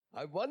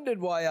I wondered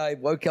why I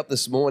woke up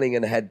this morning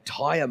and had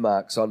tire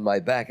marks on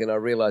my back, and I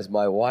realized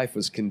my wife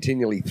was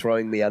continually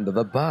throwing me under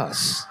the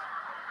bus.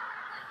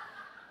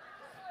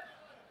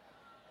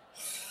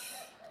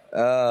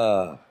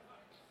 I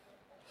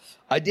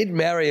did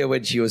marry her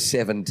when she was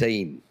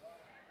 17.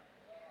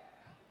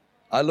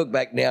 I look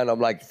back now and I'm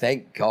like,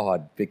 thank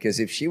God, because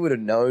if she would have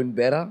known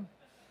better.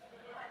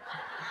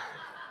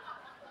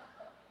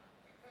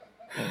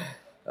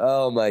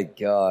 Oh my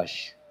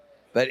gosh.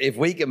 But if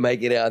we can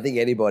make it, I think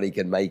anybody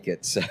can make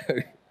it. So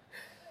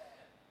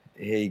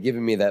you're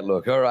giving me that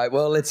look. All right,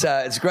 well,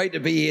 it's great to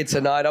be here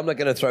tonight. I'm not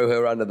going to throw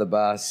her under the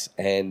bus,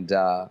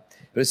 but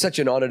it's such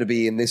an honor to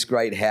be in this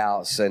great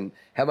house, and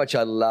how much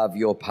I love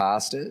your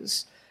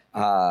pastors.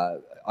 I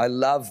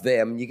love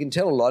them. You can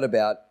tell a lot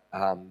about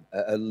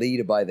a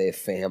leader by their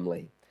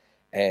family.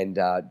 And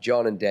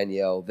John and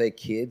Danielle, their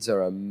kids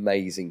are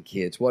amazing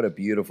kids. What a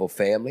beautiful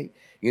family.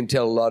 You can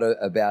tell a lot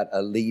about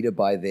a leader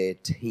by their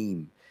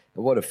team.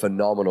 And what a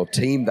phenomenal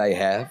team they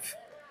have.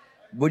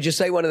 Would you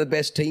say one of the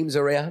best teams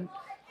around?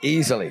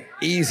 Easily.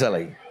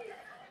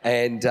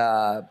 And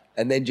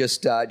then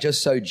just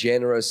so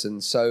generous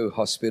and so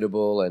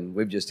hospitable, and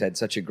we've just had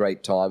such a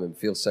great time and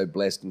feel so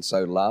blessed and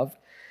so loved.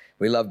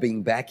 We love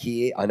being back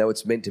here. I know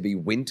it's meant to be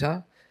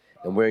winter,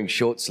 and wearing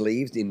short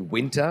sleeves in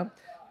winter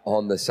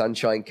on the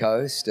Sunshine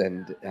Coast,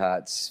 and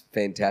it's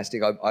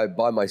fantastic. I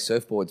buy my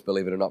surfboards,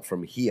 believe it or not,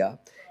 from here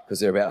because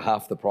they're about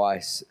half the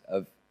price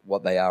of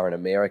what they are in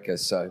America.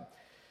 So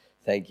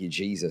thank you,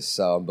 Jesus.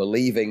 So I'm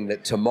believing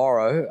that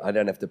tomorrow I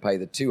don't have to pay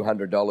the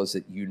 $200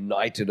 that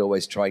United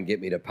always try and get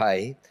me to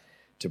pay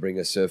to bring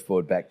a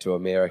surfboard back to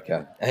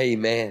America.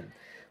 Amen.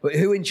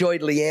 Who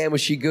enjoyed Leanne? Was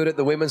she good at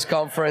the women's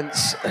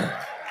conference?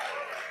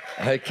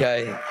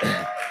 Okay.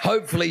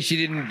 Hopefully she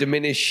didn't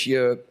diminish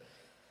your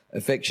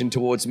affection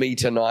towards me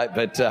tonight,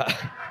 but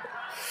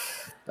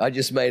I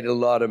just made a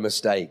lot of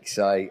mistakes.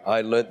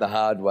 I learnt the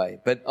hard way.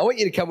 But I want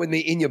you to come with me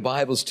in your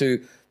Bibles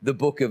to the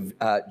book of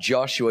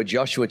Joshua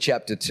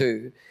chapter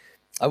 2.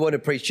 I want to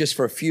preach just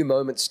for a few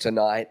moments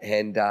tonight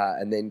and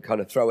then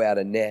kind of throw out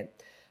a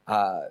net.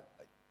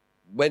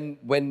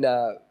 When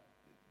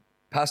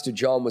Pastor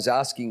John was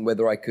asking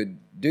whether I could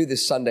do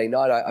this Sunday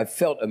night, I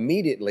felt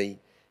immediately,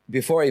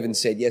 before I even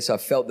said yes, I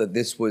felt that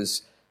this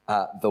was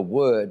the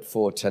word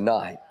for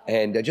tonight.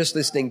 And just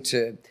listening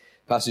to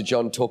Pastor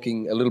John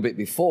talking a little bit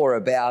before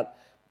about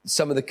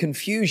some of the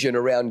confusion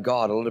around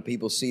God. A lot of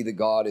people see that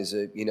God is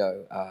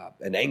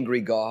an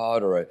angry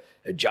God or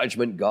a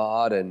judgment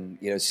God, and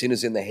sin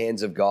is in the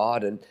hands of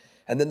God. And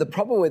then the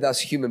problem with us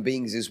human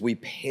beings is we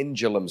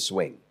pendulum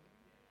swing.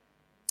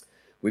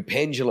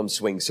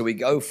 So we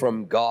go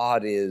from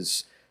God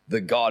is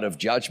the God of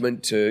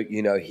judgment to,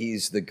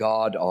 he's the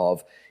God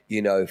of,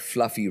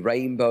 fluffy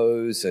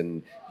rainbows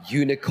and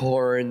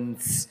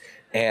unicorns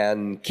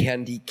and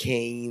candy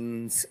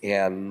canes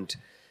and,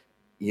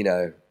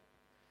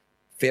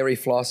 fairy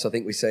floss, I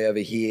think we say over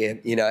here,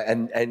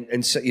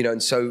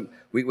 so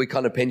we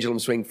kind of pendulum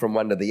swing from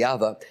one to the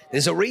other.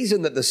 There's a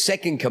reason that the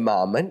second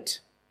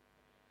commandment,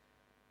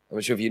 I'm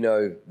not sure if you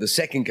know the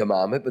second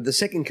commandment, but the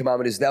second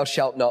commandment is thou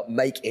shalt not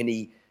make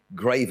any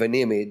graven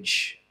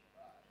image,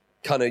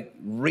 kind of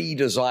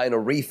redesign or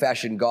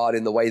refashion God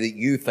in the way that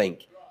you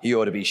think he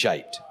ought to be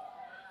shaped.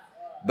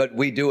 But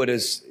we do it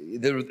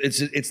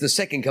it's the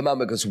second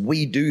commandment because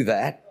we do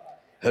that.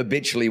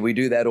 Habitually, we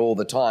do that all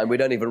the time. We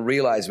don't even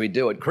realize we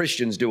do it.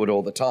 Christians do it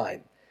all the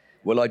time.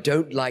 Well, I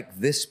don't like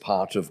this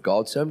part of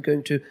God, so I'm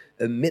going to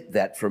omit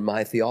that from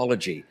my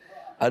theology.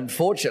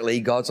 Unfortunately,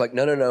 God's like,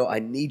 no, I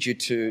need you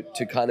to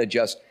kind of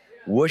just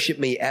worship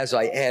me as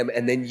I am,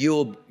 and then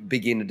you'll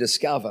begin to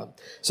discover.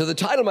 So the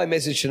title of my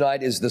message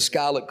tonight is The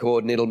Scarlet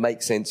Chord, and it'll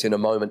make sense in a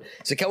moment.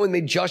 So come with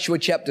me, Joshua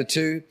chapter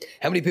 2.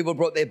 How many people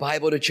brought their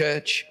Bible to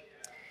church?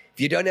 If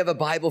you don't have a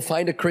Bible,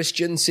 find a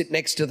Christian, sit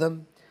next to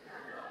them.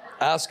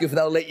 Ask if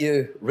they'll let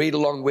you read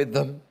along with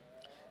them.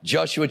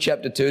 Joshua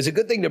chapter 2. It's a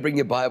good thing to bring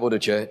your Bible to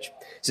church.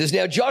 It says,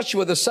 now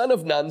Joshua the son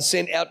of Nun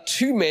sent out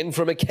 2 men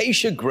from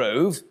Acacia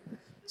Grove.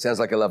 Sounds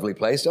like a lovely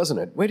place, doesn't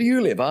it? Where do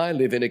you live? I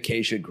live in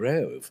Acacia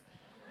Grove.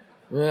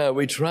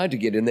 We tried to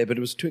get in there, but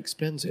it was too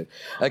expensive.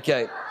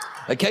 Okay.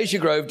 Acacia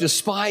Grove, to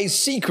spy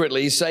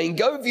secretly, saying,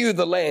 go view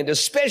the land,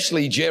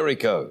 especially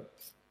Jericho.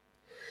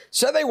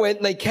 So they went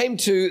and they came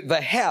to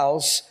the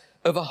house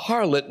of a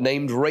harlot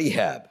named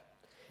Rahab,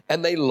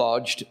 and they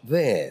lodged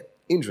there.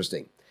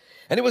 Interesting.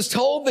 And it was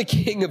told the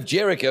king of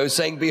Jericho,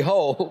 saying,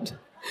 behold,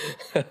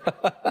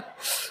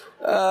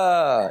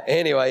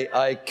 anyway,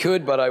 I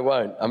could, but I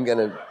won't. I'm going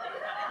to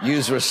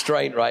use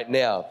restraint right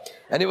now.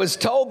 And it was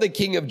told the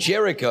king of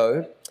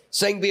Jericho,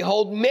 saying,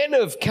 behold, men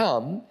have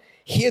come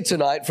here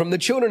tonight from the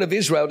children of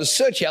Israel to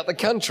search out the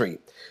country.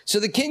 So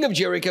the king of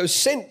Jericho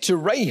sent to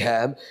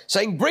Rahab,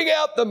 saying, bring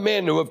out the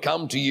men who have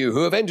come to you,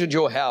 who have entered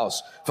your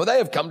house, for they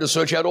have come to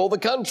search out all the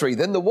country.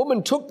 Then the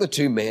woman took the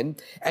 2 men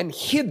and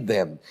hid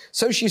them.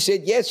 So she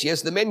said,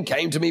 yes, the men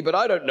came to me, but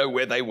I don't know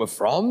where they were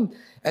from.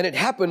 And it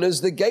happened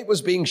as the gate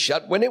was being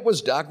shut, when it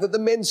was dark, that the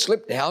men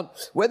slipped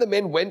out. Where the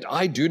men went,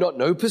 I do not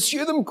know.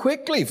 Pursue them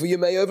quickly, for you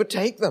may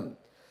overtake them.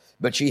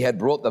 But she had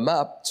brought them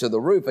up to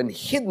the roof and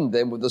hidden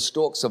them with the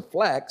stalks of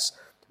flax,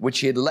 which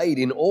she had laid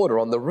in order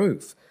on the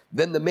roof.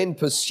 Then the men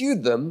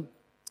pursued them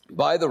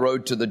by the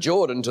road to the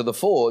Jordan, to the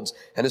fords,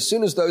 and as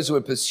soon as those who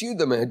had pursued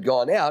them had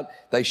gone out,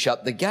 they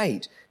shut the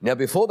gate. Now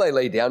before they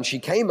lay down, she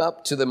came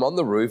up to them on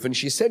the roof, and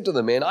she said to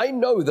the men, I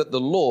know that the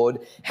Lord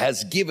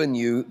has given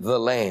you the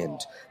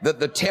land,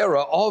 that the terror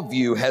of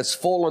you has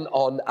fallen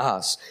on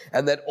us,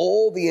 and that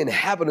all the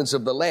inhabitants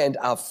of the land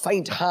are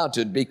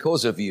faint-hearted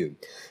because of you.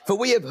 For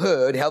we have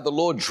heard how the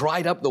Lord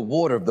dried up the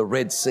water of the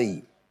Red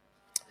Sea.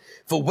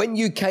 For when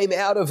you came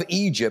out of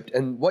Egypt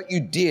and what you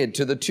did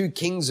to the two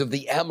kings of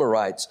the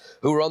Amorites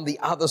who were on the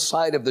other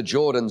side of the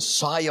Jordan,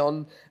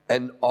 Sihon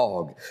and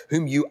Og,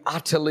 whom you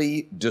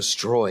utterly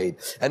destroyed.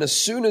 And as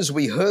soon as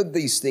we heard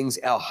these things,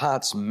 our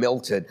hearts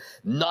melted.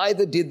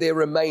 Neither did there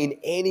remain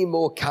any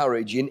more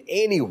courage in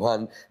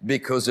anyone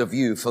because of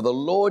you. For the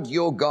Lord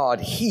your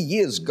God, he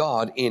is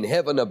God in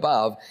heaven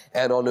above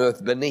and on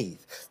earth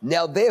beneath.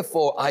 Now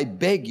therefore I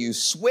beg you,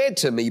 swear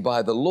to me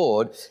by the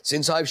Lord,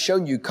 since I've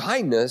shown you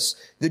kindness,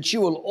 that you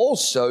will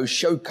also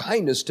show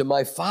kindness to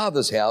my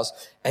father's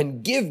house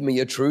and give me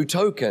a true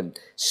token.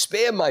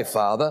 Spare my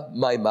father,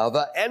 my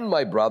mother, and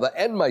my brother,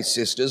 and my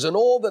sisters, and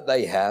all that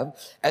they have,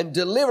 and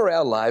deliver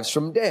our lives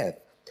from death.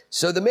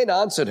 So the men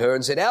answered her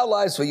and said, our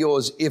lives for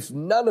yours, if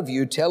none of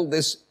you tell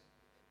this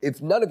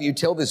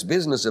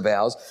business of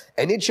ours,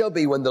 and it shall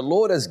be when the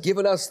Lord has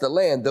given us the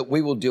land that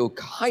we will deal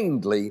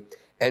kindly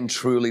and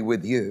truly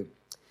with you.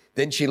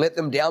 Then she let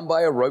them down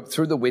by a rope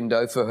through the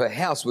window, for her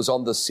house was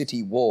on the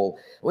city wall.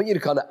 I want you to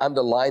kind of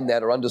underline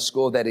that or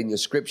underscore that in your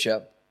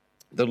scripture.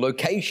 The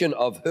location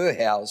of her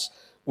house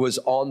was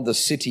on the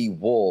city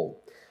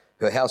wall.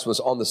 Her house was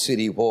on the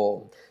city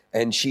wall,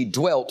 and she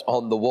dwelt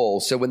on the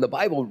wall. So when the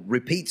Bible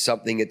repeats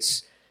something,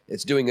 it's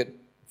doing it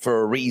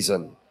for a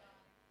reason.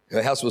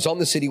 Her house was on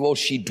the city wall.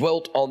 She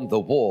dwelt on the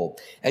wall.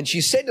 And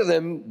she said to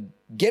them,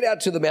 get out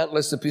to the mountain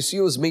lest the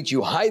pursuers meet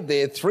you. Hide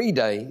there 3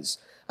 days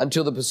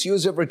until the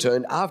pursuers have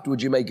returned.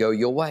 Afterward you may go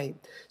your way.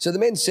 So the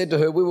men said to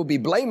her, we will be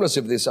blameless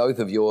of this oath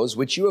of yours,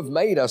 which you have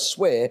made us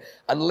swear,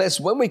 unless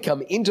when we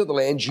come into the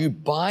land, you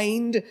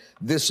bind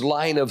this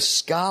line of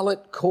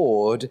scarlet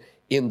cord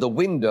in the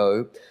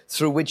window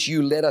through which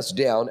you let us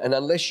down, and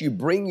unless you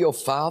bring your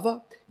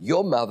father,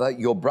 your mother,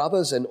 your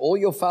brothers, and all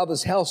your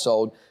father's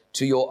household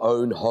to your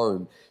own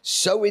home.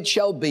 So it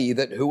shall be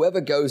that whoever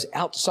goes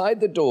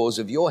outside the doors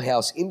of your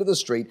house into the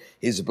street,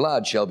 his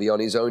blood shall be on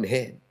his own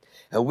head,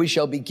 and we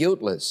shall be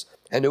guiltless.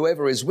 And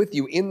whoever is with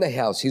you in the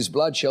house, his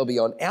blood shall be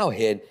on our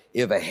head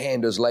if a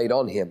hand is laid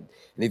on him.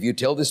 And if you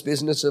tell this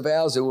business of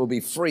ours, it will be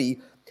free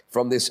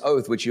from this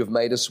oath which you have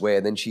made us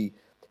swear. Then she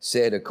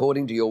said,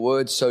 according to your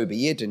word, so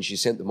be it. And she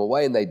sent them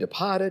away, and they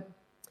departed.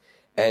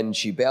 And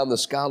she bound the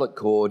scarlet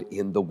cord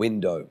in the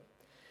window.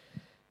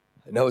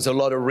 I know it's a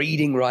lot of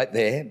reading right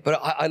there,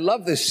 but I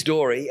love this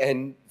story.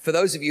 And for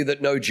those of you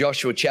that know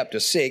Joshua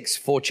chapter 6,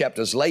 4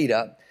 chapters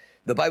later,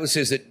 the Bible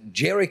says that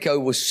Jericho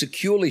was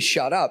securely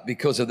shut up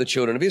because of the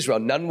children of Israel.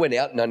 None went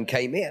out, none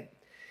came in.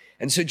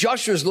 And so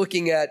Joshua is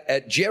looking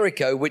at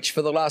Jericho, which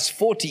for the last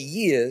 40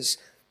 years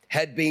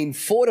had been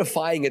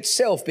fortifying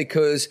itself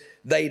because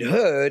they'd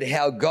heard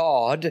how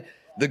God,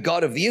 the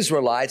God of the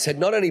Israelites, had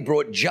not only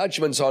brought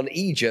judgments on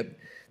Egypt,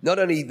 not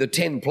only the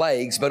 10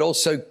 plagues, but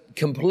also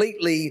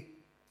completely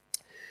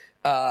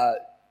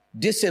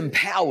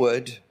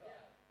disempowered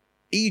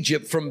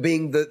Egypt from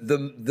being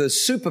the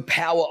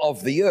superpower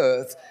of the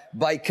earth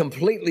by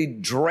completely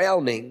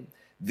drowning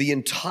the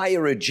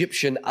entire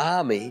Egyptian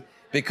army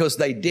because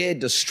they dared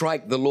to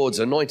strike the Lord's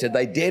anointed.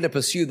 They dared to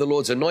pursue the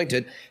Lord's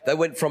anointed. They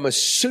went from a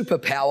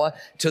superpower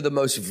to the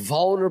most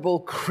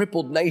vulnerable,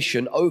 crippled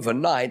nation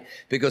overnight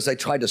because they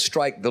tried to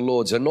strike the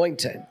Lord's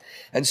anointed.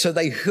 And so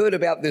they heard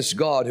about this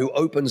God who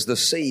opens the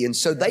sea. And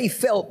so they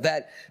felt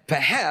that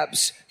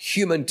perhaps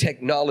human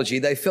technology,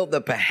 they felt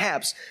that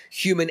perhaps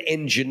human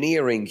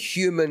engineering,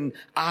 human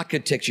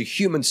architecture,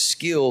 human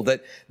skill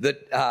that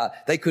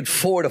they could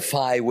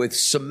fortify with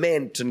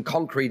cement and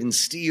concrete and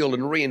steel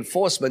and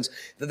reinforcements,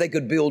 that they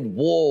could build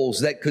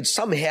walls that could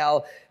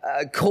somehow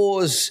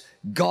cause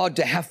God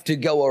to have to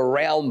go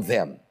around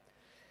them.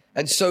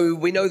 And so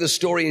we know the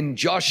story in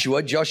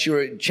Joshua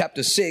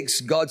chapter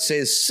 6, God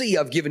says, see,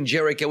 I've given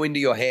Jericho into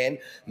your hand,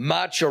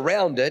 march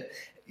around it,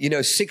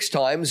 6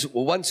 times,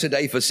 once a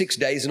day for 6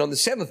 days, and on the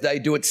 7th day,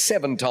 do it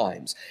 7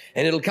 times.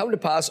 And it'll come to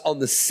pass on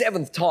the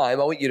 7th time,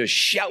 I want you to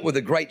shout with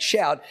a great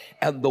shout,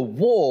 and the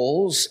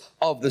walls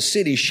of the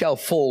city shall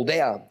fall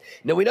down.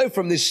 Now we know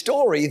from this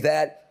story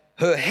that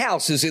her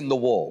house is in the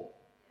wall.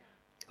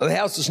 Her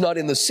house is not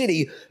in the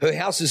city, her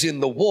house is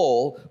in the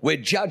wall where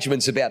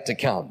judgment's about to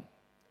come.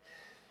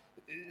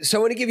 So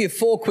I want to give you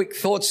 4 quick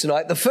thoughts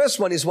tonight. The first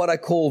one is what I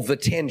call the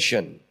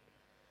tension.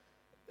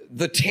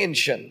 The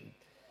tension.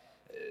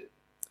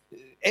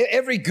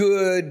 Every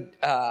good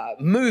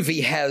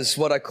movie has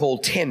what I call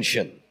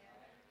tension.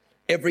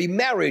 Every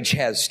marriage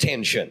has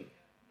tension.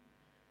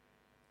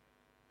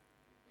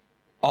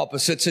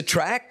 Opposites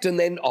attract and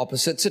then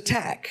opposites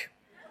attack.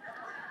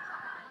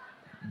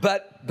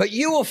 But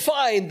you will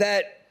find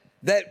that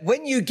that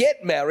when you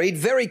get married,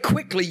 very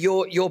quickly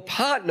your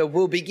partner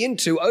will begin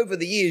to, over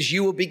the years,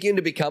 you will begin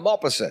to become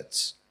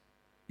opposites.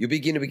 You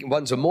begin to become,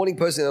 one's a morning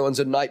person, the other one's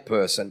a night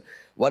person.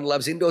 One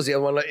loves indoors, the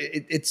other one,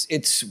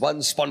 it's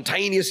one's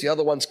spontaneous, the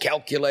other one's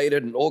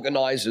calculated and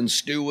organized and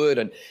steward.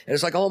 And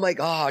it's like, oh my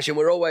gosh, and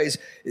we're always,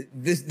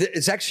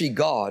 it's actually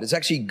God. It's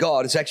actually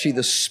God. It's actually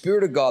the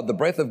Spirit of God, the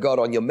breath of God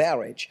on your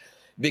marriage,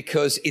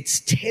 because it's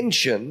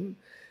tension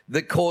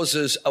that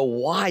causes a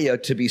wire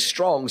to be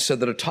strong so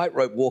that a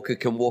tightrope walker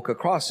can walk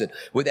across it.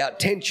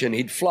 Without tension,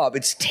 he'd flop.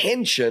 It's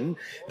tension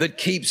that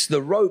keeps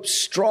the rope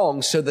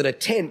strong so that a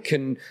tent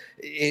can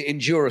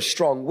endure a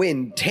strong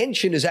wind.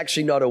 Tension is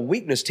actually not a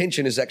weakness.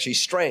 Tension is actually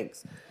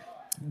strength.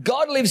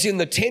 God lives in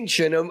the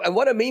tension, and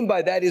what I mean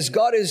by that is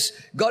God is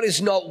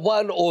not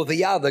one or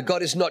the other.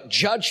 God is not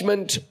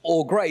judgment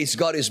or grace.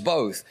 God is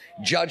both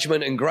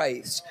judgment and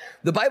grace.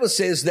 The Bible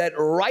says that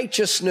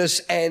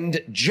righteousness and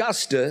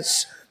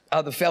justice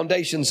are the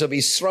foundations of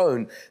his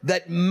throne,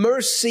 that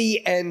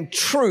mercy and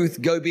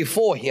truth go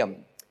before him.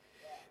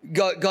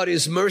 God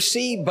is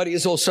mercy, but he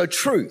is also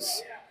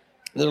truth.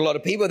 There's a lot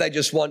of people, they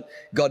just want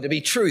God to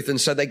be truth,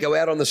 and so they go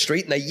out on the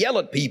street and they yell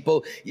at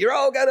people, you're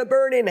all going to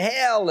burn in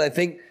hell. And they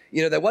think,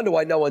 they wonder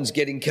why no one's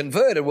getting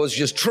converted. Well, it's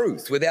just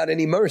truth without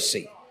any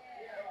mercy.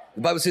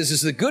 The Bible says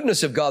it's the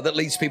goodness of God that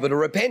leads people to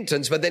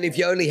repentance, but then if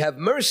you only have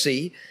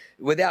mercy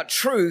without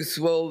truth,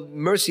 well,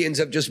 mercy ends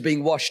up just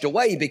being washed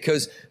away,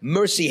 because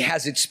mercy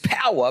has its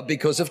power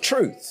because of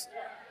truth.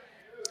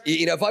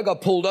 If I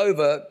got pulled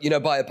over,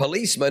 by a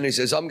policeman who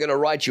says, I'm going to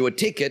write you a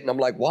ticket, and I'm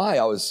like, why?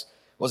 I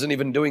wasn't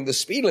even doing the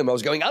speed limit. I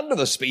was going under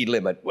the speed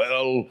limit.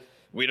 Well,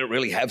 we don't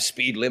really have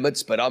speed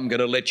limits, but I'm going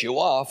to let you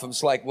off. I'm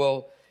just like,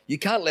 well, you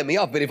can't let me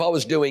off. But if I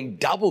was doing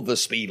double the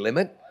speed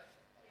limit,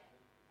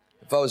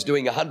 if I was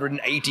doing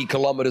 180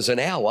 kilometers an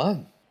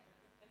hour,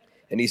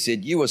 and he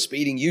said, you were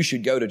speeding, you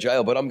should go to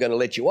jail, but I'm going to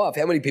let you off.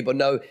 How many people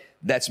know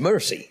that's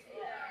mercy?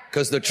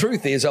 Because the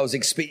truth is,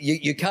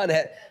 you can't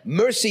have,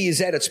 mercy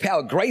is at its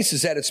power. Grace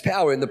is at its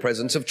power in the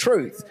presence of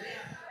truth.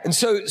 And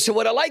so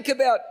what I like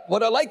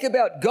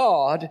about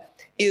God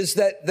is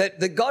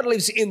that God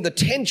lives in the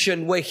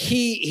tension where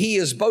he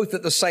is both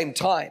at the same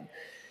time.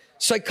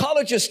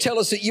 Psychologists tell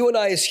us that you and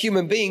I as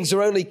human beings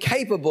are only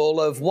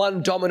capable of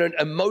one dominant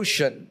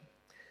emotion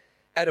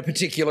at a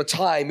particular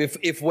time.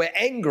 If we're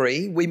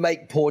angry, we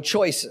make poor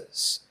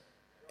choices.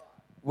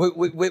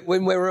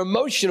 When we're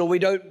emotional, we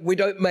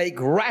don't make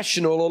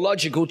rational or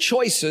logical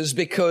choices,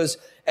 because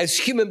as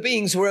human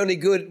beings, we're only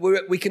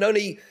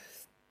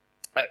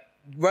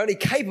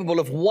capable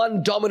of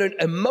one dominant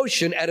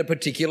emotion at a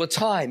particular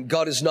time.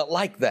 God is not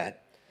like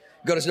that.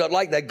 God is not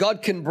like that.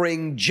 God can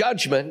bring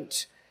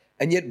judgment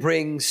and yet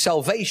bring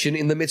salvation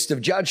in the midst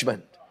of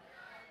judgment.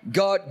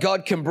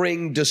 God can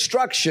bring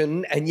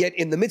destruction and yet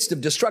in the midst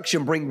of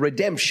destruction bring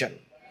redemption.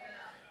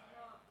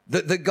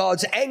 That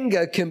God's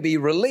anger can be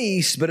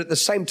released, but at the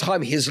same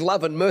time his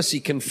love and mercy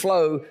can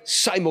flow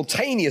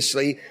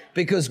simultaneously,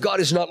 because God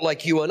is not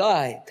like you and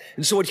I.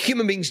 And so what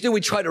human beings do,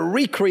 we try to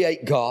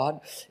recreate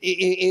God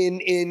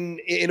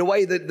in a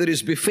way that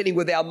is befitting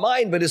with our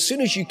mind, but as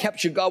soon as you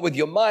capture God with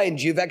your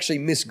mind, you've actually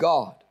missed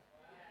God.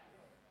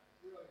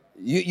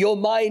 Your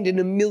mind in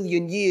a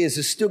million years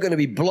is still going to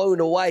be blown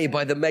away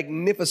by the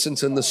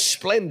magnificence and the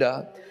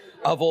splendor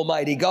of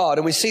Almighty God.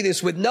 And we see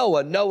this with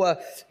Noah. Noah,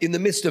 in the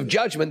midst of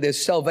judgment,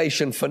 there's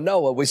salvation for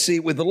Noah. We see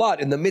it with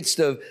Lot. In the midst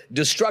of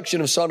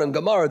destruction of Sodom and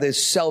Gomorrah,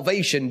 there's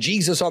salvation.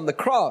 Jesus on the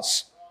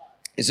cross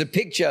is a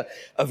picture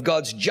of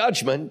God's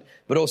judgment,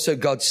 but also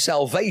God's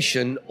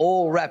salvation,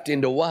 all wrapped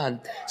into one.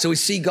 So we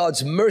see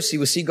God's mercy,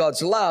 we see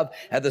God's love,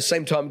 at the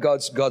same time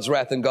God's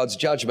wrath and God's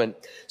judgment.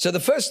 So the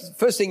first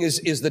thing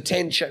is the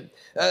tension.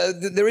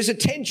 There is a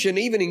tension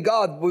even in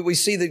God. We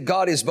see that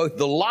God is both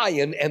the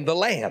lion and the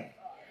lamb.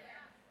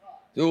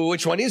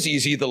 Which one is he?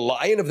 Is he the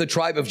lion of the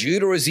tribe of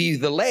Judah, or is he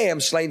the lamb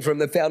slain from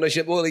the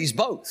foundation? Well, he's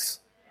both.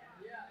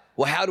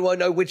 Well, how do I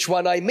know which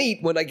one I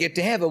meet when I get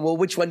to heaven? Well,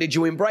 which one did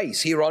you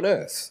embrace here on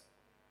earth?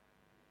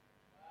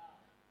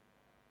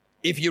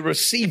 If you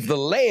receive the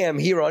lamb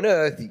here on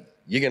earth,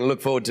 you're going to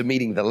look forward to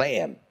meeting the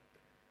lamb.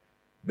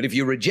 But if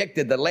you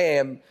rejected the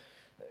lamb,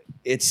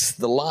 it's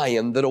the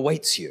lion that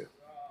awaits you.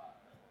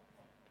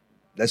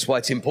 That's why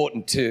it's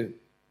important to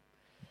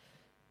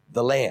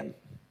the lamb.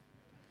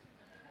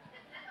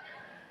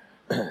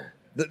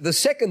 The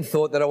second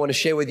thought that I want to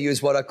share with you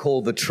is what I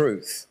call the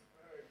truth.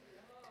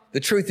 The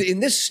truth in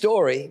this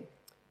story,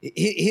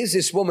 here's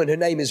this woman, her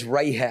name is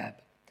Rahab.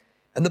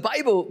 And the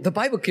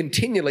Bible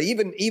continually,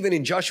 even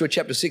in Joshua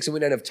chapter 6, and we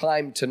don't have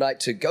time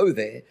tonight to go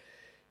there,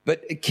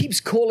 but it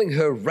keeps calling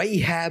her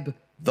Rahab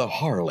the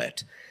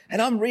harlot.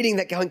 And I'm reading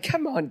that going,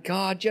 come on,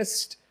 God,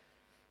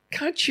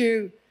 can't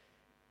you?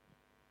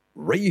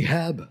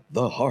 Rahab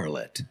the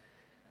harlot.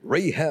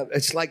 Rahab,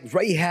 it's like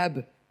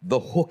Rahab the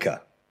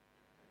hooker.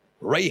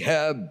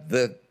 Rahab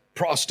the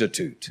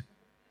prostitute.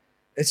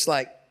 It's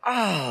like,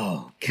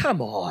 oh, come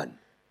on.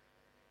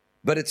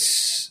 But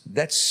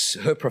that's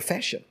her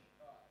profession.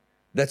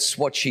 That's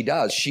what she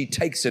does. She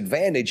takes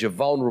advantage of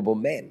vulnerable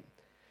men.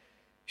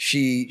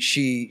 She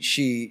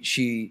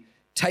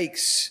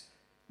takes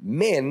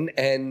men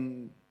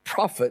and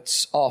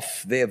prophets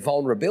off their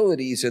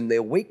vulnerabilities and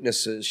their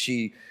weaknesses.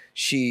 She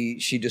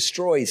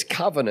destroys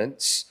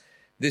covenants.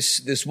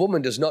 This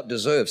woman does not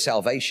deserve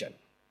salvation.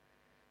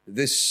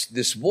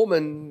 This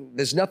woman,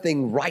 there's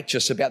nothing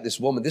righteous about this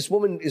woman. This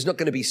woman is not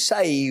going to be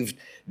saved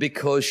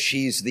because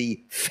she's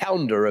the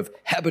founder of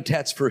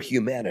Habitats for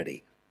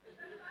Humanity.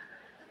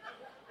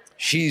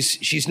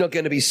 She's not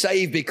going to be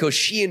saved because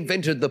she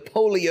invented the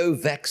polio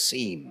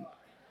vaccine.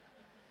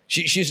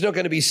 She's not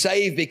going to be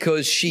saved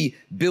because she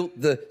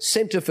built the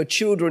Center for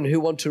Children who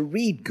want to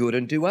read good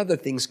and do other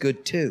things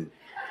good too.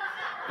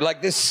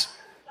 Like this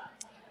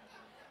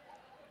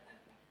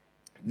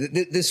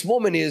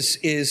woman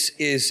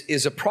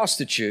is a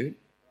prostitute.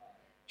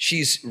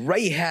 She's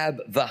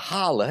Rahab the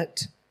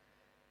harlot.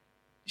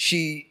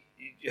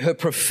 Her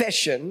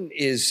profession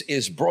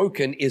is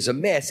broken, is a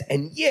mess,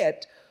 and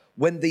yet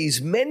when these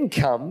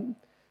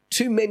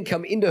two men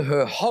come into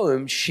her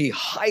home, she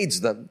hides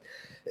them.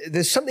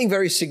 There's something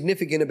very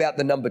significant about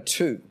the number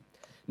two.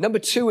 Number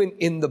two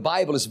in the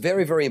Bible is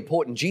very, very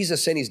important.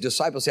 Jesus sent his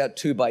disciples out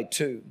 2 by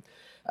 2.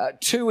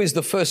 2 is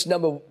the first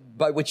number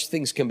by which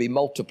things can be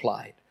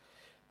multiplied.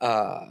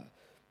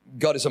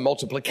 God is a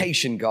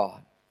multiplication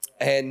God.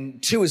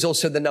 And 2 is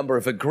also the number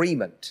of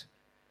agreement.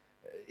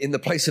 In the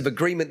place of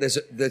agreement,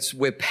 that's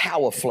where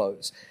power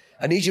flows.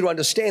 I need you to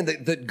understand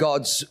that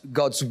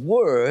God's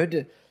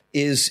word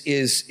is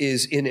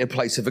in a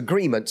place of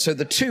agreement. So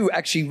the 2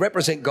 actually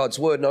represent God's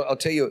word, and I'll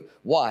tell you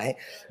why.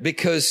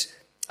 Because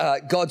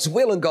God's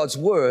will and God's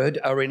word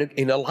are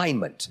in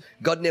alignment.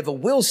 God never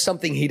wills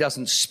something he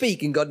doesn't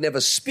speak, and God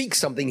never speaks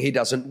something he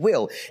doesn't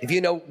will. If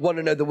you want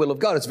to know the will of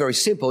God, it's very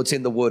simple. It's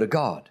in the word of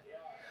God.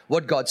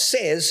 What God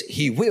says,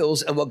 he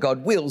wills, and what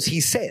God wills,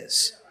 he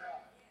says.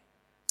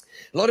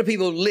 A lot of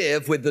people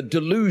live with the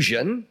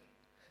delusion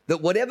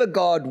that whatever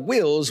God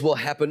wills will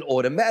happen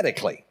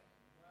automatically.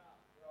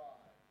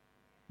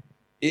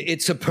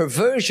 It's a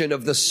perversion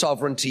of the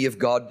sovereignty of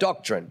God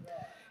doctrine.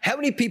 How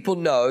many people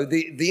know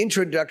the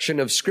introduction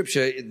of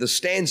Scripture, the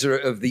stanza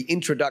of the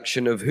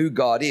introduction of who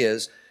God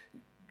is,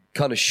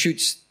 kind of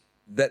shoots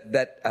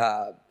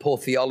that poor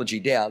theology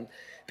down?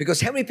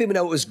 Because how many people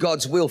know it was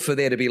God's will for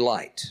there to be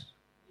light?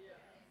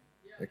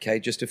 Okay,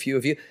 just a few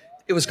of you.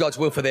 It was God's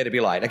will for there to be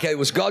light. Okay, it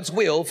was God's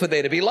will for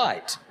there to be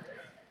light.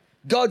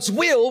 God's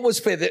will was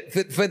for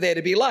there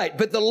to be light,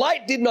 but the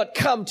light did not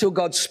come till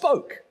God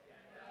spoke.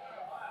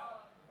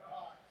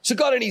 So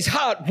God in his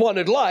heart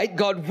wanted light.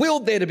 God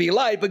willed there to be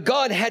light, but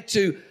God had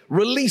to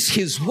release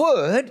his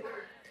word.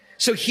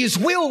 So his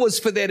will was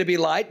for there to be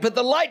light, but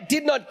the light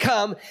did not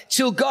come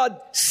till God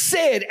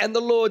said, and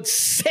the Lord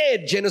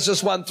said,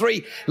 Genesis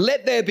 1:3,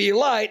 let there be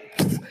light,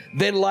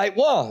 then light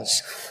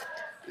was.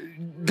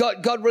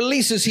 God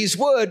releases his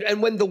word,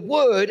 and when the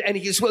word and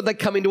his word, they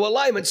come into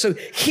alignment. So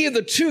here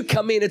the 2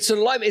 come in, it's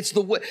alignment. It's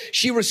the word.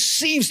 She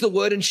receives the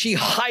word and she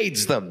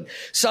hides them.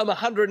 Psalm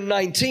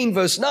 119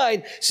 verse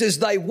 9 says,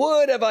 thy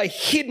word have I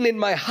hidden in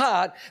my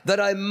heart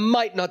that I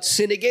might not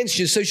sin against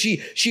you. So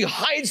she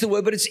hides the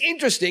word, but it's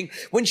interesting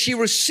when she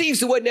receives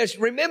the word. Now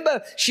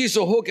remember, she's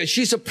a hooker.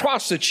 She's a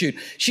prostitute.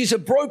 She's a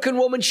broken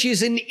woman.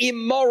 She's an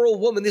immoral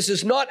woman. This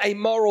is not a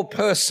moral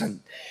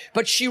person,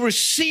 but she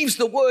receives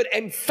the word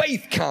and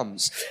faith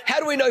comes. How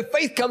do we know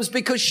faith comes?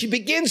 Because she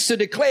begins to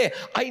declare,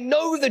 I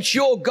know that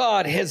your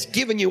God has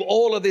given you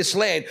all of this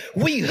land.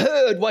 We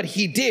heard what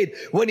he did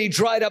when he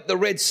dried up the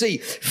Red Sea.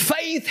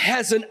 Faith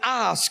has an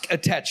ask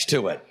attached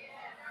to it.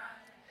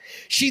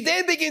 She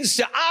then begins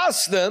to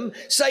ask them,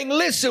 saying,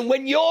 listen,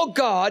 when your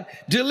God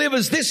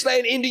delivers this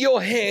land into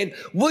your hand,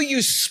 will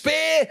you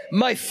spare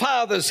my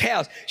father's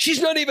house?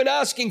 She's not even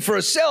asking for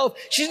herself.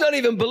 She's not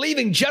even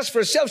believing just for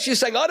herself. She's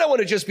saying, I don't want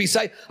to just be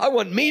saved. I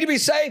want me to be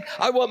saved.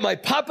 I want my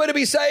papa to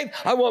be saved.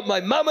 I want my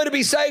mama to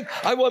be saved.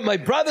 I want my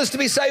brothers to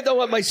be saved. I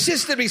want my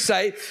sister to be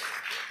saved.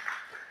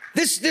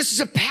 This is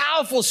a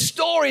powerful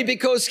story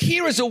because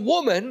here is a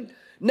woman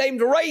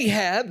named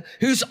Rahab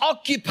whose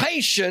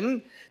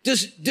occupation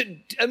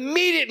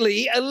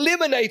immediately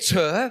eliminates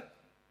her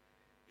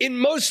in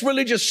most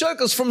religious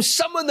circles from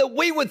someone that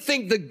we would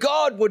think that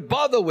God would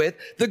bother with,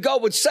 that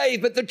God would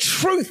save. But the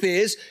truth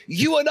is,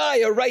 you and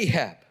I are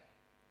Rahab.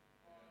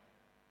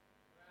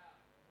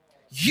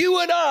 You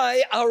and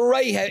I are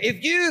Rahab.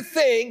 If you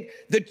think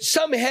that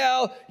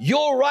somehow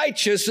you're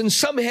righteous and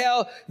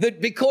somehow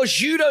that because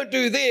you don't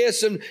do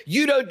this and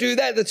you don't do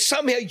that, that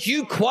somehow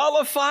you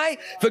qualify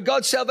for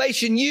God's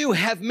salvation, you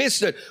have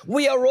missed it.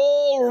 We are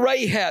all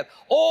Rahab.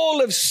 All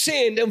have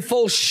sinned and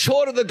fall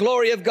short of the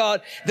glory of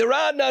God. There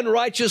are none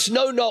righteous,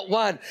 no, not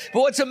one. But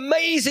what's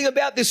amazing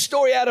about this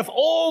story, out of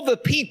all the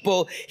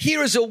people,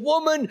 here is a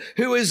woman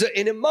who is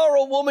an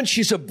immoral woman.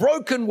 She's a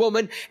broken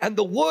woman, and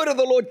the word of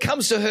the Lord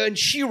comes to her and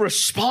she receives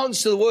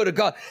responds to the word of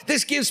God.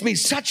 This gives me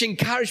such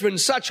encouragement and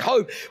such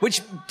hope,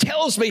 which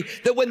tells me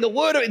that when the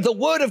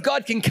word of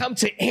God can come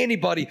to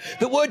anybody,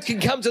 the word can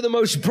come to the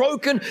most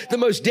broken, the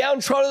most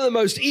downtrodden, the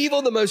most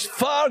evil, the most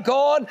far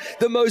gone,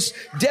 the most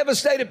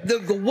devastated.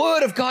 The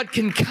word of God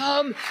can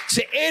come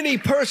to any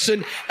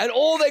person, and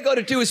all they got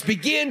to do is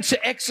begin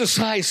to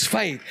exercise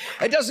faith.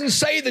 It doesn't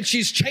say that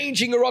she's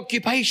changing her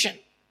occupation,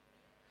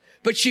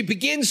 but she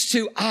begins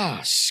to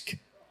ask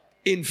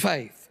in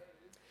faith.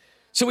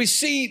 So we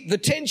see the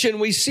tension,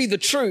 we see the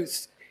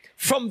truth.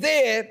 From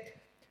there,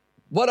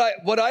 what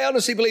I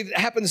honestly believe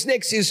happens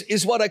next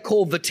is what I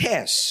call the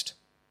test.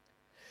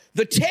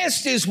 The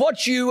test is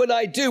what you and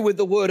I do with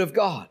the word of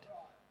God.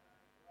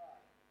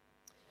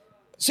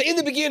 So in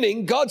the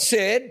beginning, God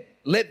said,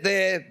 let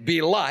there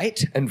be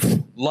light,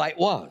 and light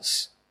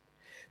was.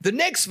 The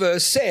next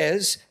verse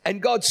says,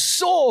 and God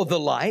saw the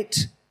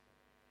light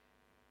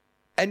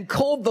and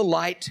called the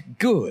light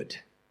good.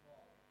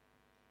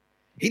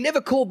 He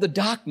never called the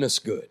darkness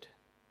good.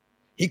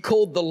 He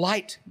called the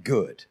light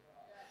good.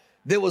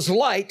 There was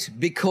light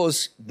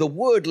because the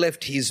word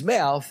left his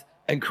mouth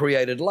and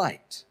created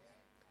light.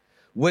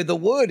 Where the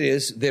word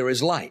is, there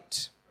is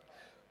light.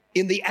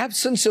 In the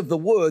absence of the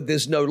word,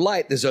 there's no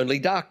light, there's only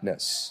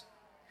darkness.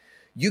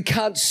 You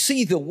can't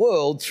see the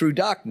world through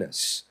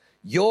darkness.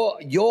 Your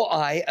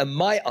eye and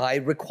my eye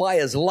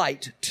requires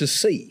light to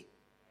see.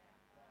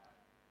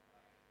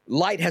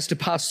 Light has to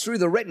pass through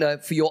the retina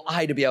for your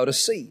eye to be able to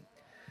see.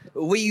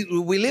 We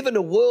live in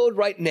a world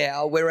right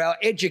now where our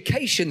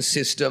education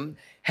system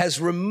has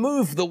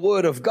removed the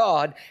word of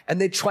God, and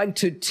they're trying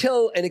to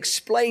tell and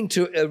explain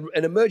to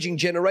an emerging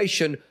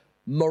generation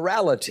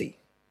morality,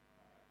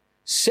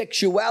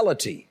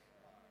 sexuality,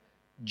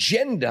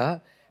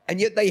 gender, and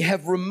yet they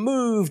have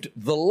removed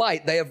the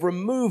light. They have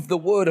removed the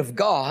word of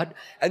God.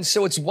 And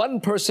so it's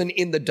one person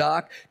in the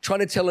dark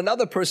trying to tell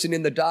another person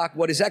in the dark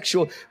what is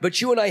actual.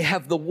 But you and I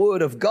have the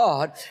word of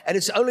God, and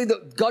it's only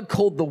that God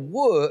called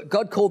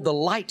the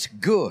light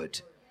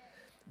good.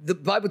 The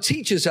Bible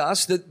teaches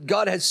us that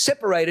God has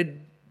separated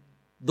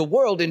the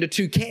world into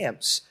two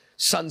camps,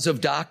 sons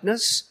of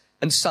darkness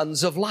and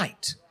sons of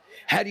light.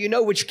 How do you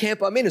know which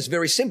camp I'm in? It's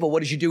very simple.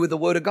 What did you do with the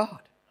word of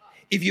God?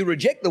 If you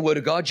reject the word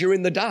of God, you're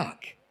in the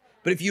dark.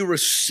 But if you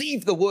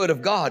receive the word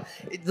of God,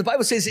 the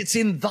Bible says it's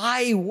in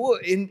thy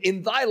word,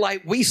 in thy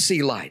light we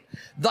see light.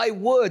 Thy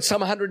word,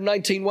 Psalm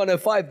 119,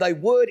 105, thy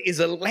word is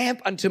a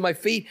lamp unto my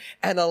feet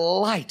and a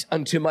light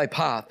unto my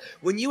path.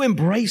 When you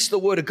embrace the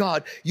word of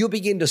God, you'll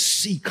begin to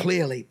see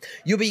clearly.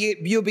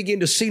 You'll begin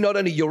to see not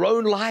only your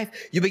own life,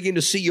 you begin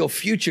to see your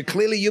future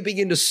clearly. You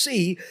begin to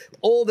see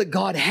all that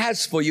God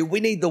has for you.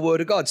 We need the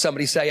word of God.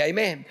 Somebody say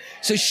amen.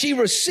 So she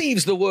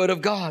receives the word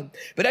of God.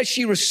 But as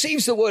she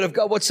receives the word of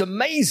God, what's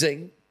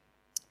amazing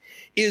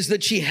is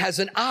that she has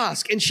an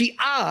ask, and she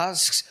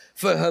asks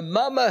for her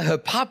mama, her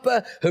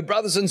papa, her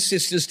brothers and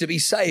sisters to be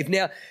saved.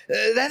 Now,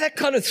 that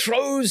kind of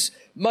throws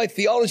my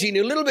theology in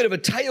a little bit of a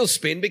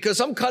tailspin, because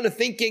I'm kind of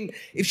thinking,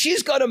 if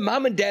she's got a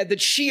mum and dad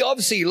that she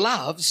obviously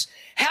loves,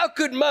 how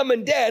could mum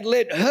and dad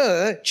let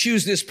her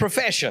choose this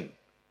profession?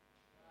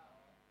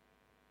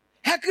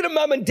 How could a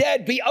mum and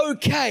dad be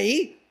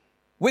okay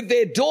with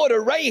their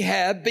daughter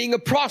Rahab being a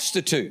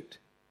prostitute?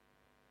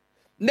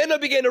 And then I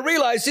began to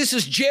realize this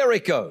is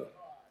Jericho.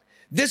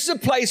 This is a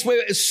place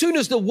where as soon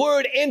as the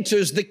word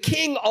enters, the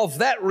king of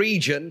that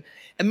region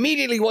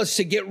immediately wants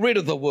to get rid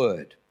of the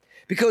word,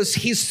 because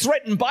he's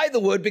threatened by the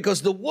word,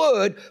 because the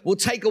word will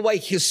take away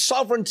his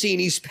sovereignty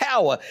and his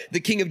power. The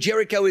king of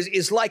Jericho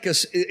is like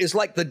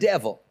the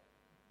devil.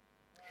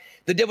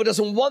 The devil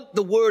doesn't want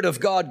the word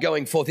of God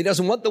going forth. He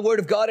doesn't want the word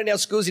of God in our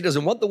schools. He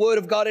doesn't want the word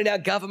of God in our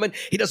government.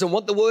 He doesn't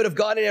want the word of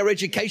God in our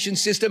education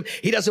system.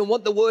 He doesn't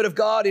want the word of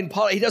God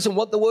he doesn't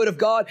want the word of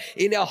God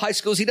in our high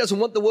schools. He doesn't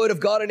want the word of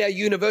God in our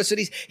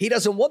universities. He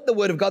doesn't want the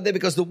word of God there,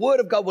 because the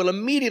word of God will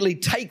immediately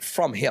take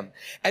from him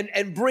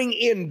and bring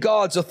in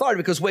God's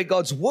authority, because where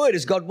God's word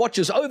is, God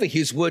watches over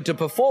his word to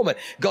perform it.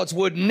 God's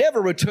word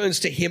never returns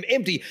to him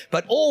empty,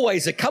 but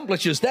always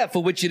accomplishes that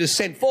for which it is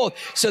sent forth.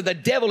 So the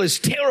devil is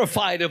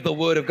terrified of the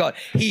word of God.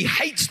 He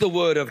hates the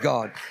word of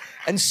God.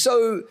 And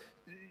so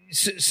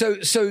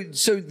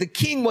the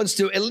king wants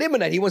to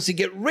eliminate, he wants to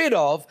get rid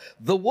of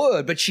the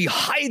word, but she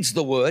hides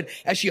the word.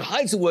 As she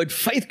hides the word,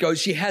 faith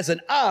goes. She has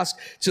an ask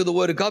to the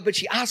word of God, but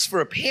she asks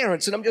for a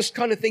parents. And I'm just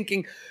kind of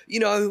thinking,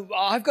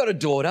 I've got a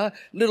daughter,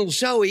 little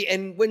Zoe,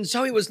 and when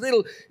Zoe was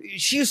little,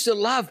 she used to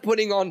love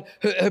putting on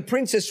her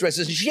princess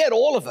dresses, and she had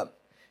all of them.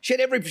 She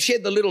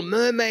had the Little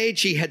Mermaid.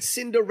 She had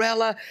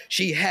Cinderella.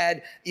 She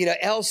had,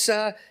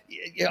 Elsa.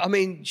 I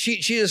mean, she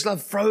just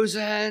loved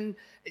Frozen.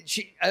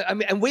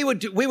 And we would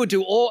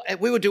do all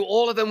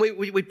of them.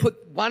 We'd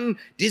put one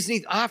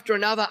Disney after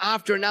another,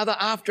 and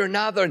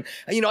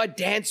I'd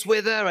dance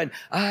with her, and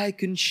I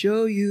can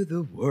show you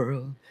the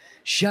world.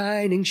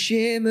 Shining,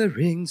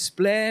 shimmering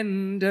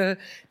splendor.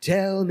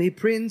 Tell me,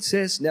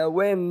 princess, now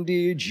when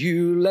did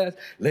you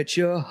let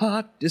your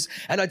heart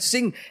and I'd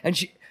sing, and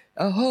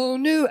a whole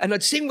new, and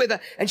I'd sing with her,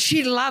 and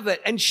she'd love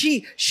it. And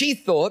she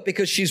thought,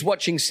 because she's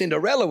watching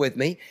Cinderella with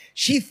me,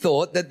 she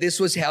thought that this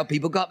was how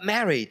people got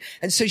married.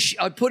 And so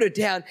I'd put her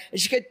down,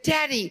 and she'd go,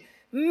 Daddy,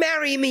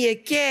 marry me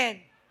again.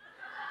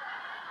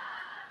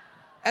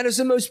 And it's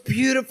the most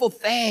beautiful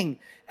thing.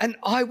 And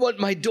I want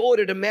my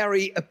daughter to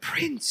marry a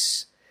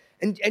prince.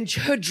 And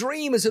her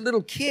dream as a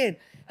little kid.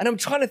 And I'm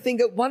trying to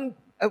think, at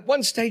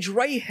one stage,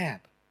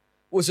 Rahab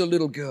was a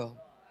little girl.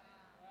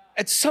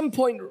 At some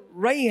point,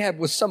 Rahab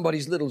was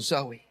somebody's little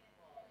Zoe.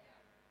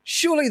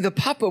 Surely the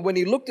papa, when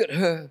he looked at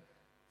her,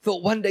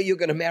 thought one day you're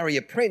going to marry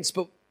a prince.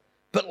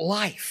 But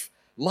life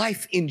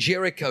in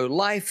Jericho,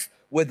 life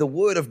where the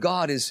word of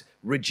God is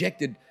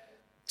rejected,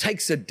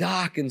 takes a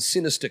dark and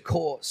sinister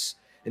course.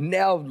 And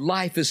now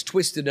life is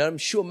twisted. And I'm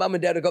sure mum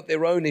and dad have got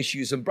their own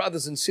issues, and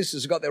brothers and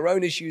sisters have got their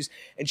own issues.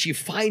 And she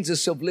finds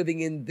herself living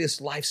in this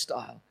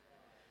lifestyle.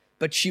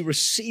 But she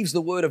receives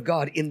the word of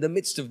God in the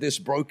midst of this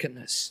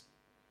brokenness.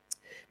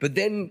 But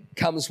then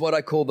comes what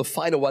I call the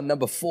final one.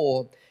 Number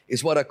 4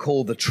 is what I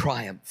call the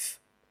triumph.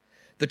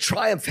 The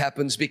triumph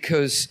happens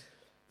because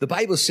the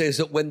Bible says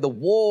that when the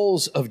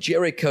walls of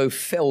Jericho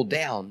fell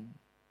down,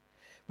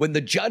 when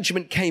the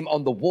judgment came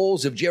on the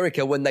walls of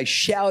Jericho, when they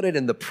shouted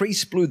and the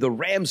priest blew the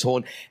ram's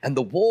horn and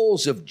the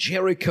walls of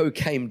Jericho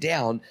came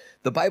down,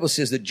 the Bible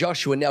says that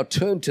Joshua now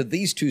turned to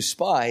these 2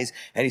 spies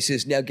and he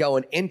says, now go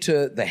and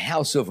enter the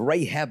house of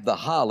Rahab the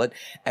harlot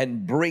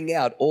and bring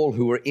out all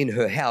who were in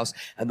her house.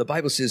 And the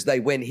Bible says they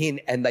went in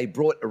and they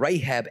brought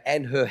Rahab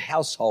and her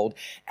household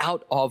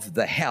out of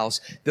the house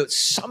that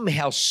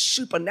somehow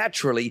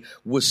supernaturally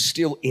was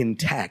still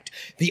intact.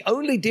 The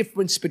only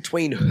difference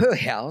between her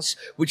house,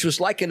 which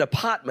was like an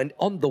apartment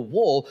on the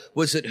wall,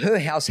 was that her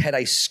house had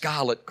a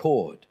scarlet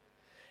cord.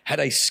 Had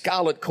a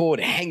scarlet cord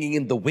hanging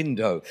in the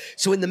window.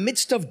 So in the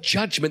midst of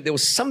judgment, there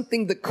was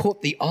something that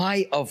caught the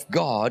eye of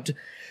God,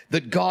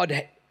 that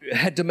God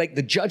had to make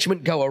the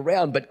judgment go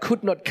around, but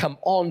could not come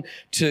on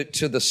to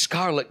the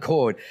scarlet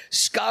cord.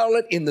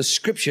 Scarlet in the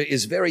scripture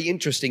is very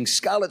interesting.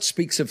 Scarlet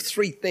speaks of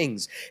 3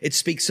 things. It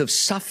speaks of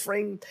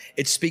suffering,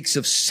 it speaks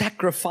of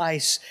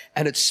sacrifice,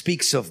 and it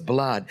speaks of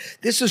blood.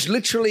 This is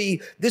literally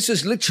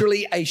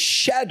a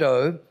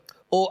shadow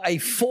or a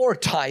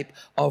foretype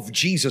of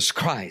Jesus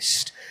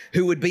Christ,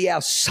 who would be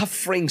our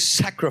suffering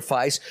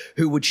sacrifice,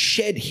 who would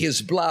shed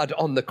his blood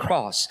on the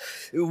cross.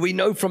 We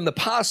know from the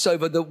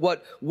Passover that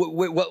what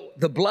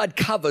the blood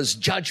covers,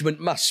 judgment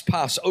must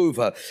pass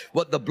over.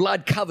 What the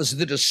blood covers,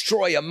 the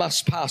destroyer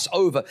must pass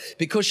over.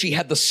 Because she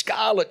had the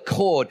scarlet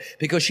cord,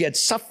 because she had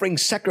suffering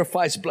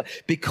sacrifice blood,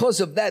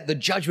 because of that, the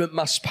judgment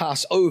must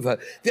pass over.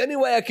 The only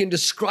way I can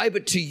describe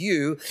it to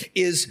you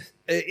is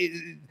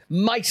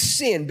my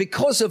sin,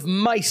 because of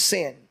my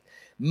sin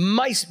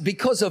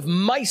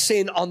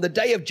on the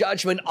day of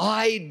judgment,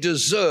 I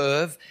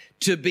deserve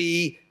to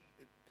be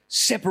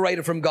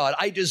separated from God.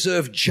 I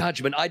deserve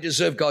judgment. I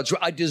deserve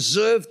I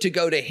deserve to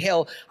go to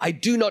hell. I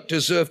do not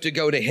deserve to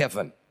go to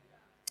heaven.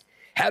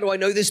 How do I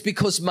know this?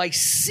 Because my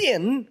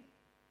sin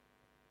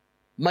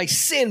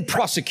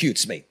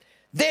prosecutes me.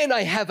 Then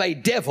I have a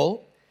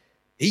devil.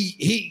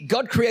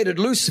 God created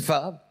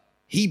Lucifer.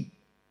 He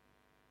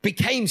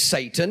became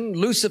Satan.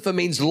 Lucifer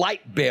means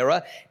light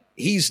bearer.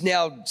 He's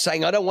now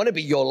saying, I don't want to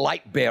be your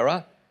light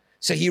bearer.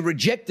 So he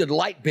rejected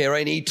light bearer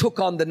and he took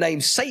on the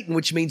name Satan,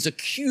 which means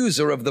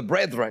accuser of the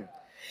brethren.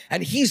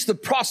 And he's the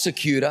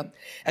prosecutor.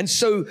 And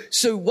so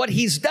what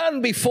he's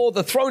done before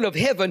the throne of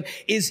heaven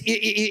is,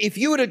 if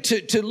you were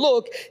to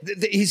look,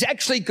 he's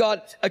actually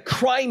got a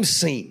crime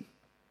scene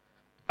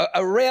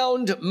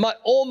around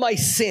all my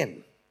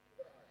sin.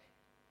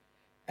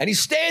 And he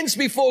stands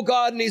before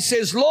God and he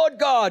says, Lord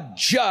God,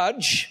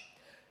 judge,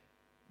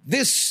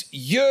 this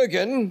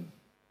Jurgen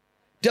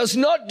does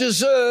not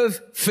deserve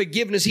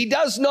forgiveness. He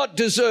does not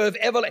deserve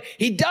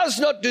he does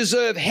not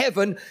deserve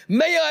heaven.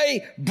 May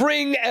I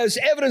bring as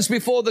evidence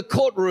before the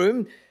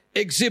courtroom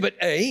Exhibit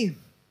A,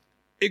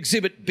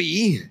 Exhibit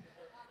B,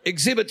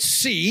 Exhibit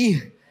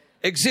C,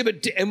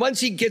 Exhibit D. And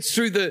once he gets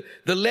through the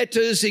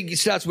letters, he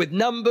starts with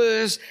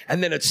numbers,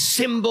 and then it's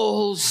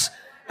symbols,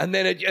 and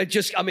then it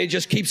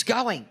just keeps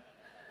going.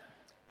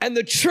 And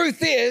the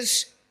truth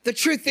is,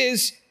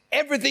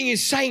 everything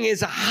he's saying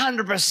is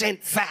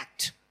 100%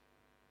 fact.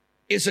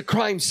 Is a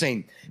crime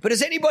scene. But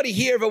has anybody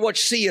here ever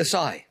watched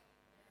CSI?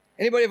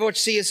 Anybody ever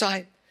watched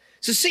CSI?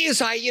 So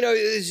CSI,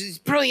 there's these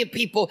brilliant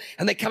people,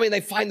 and they come in,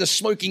 they find the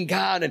smoking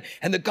gun,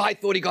 and the guy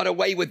thought he got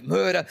away with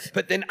murder,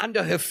 but then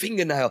under her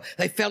fingernail,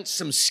 they found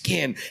some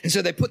skin. And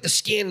so they put the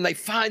skin, and they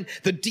find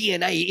the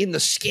DNA in the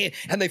skin,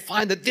 and they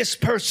find that this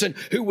person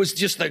who was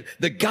just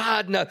the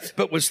gardener,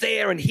 but was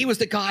there, and he was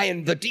the guy,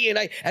 and the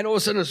DNA, and all of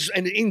a sudden,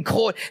 and in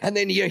court, and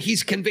then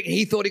he's convicted.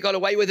 He thought he got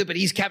away with it, but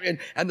he's captured,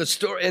 and the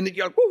story, and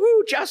you're like, woohoo,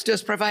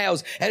 justice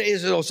prevails. And it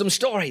is an awesome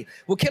story.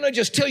 Well, can I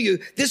just tell you,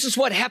 this is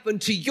what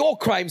happened to your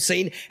crime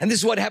scene, and this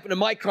is what happened to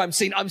my crime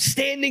scene. I'm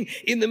standing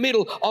in the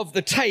middle of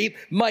the tape,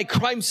 my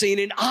crime scene,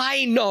 and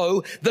I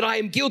know that I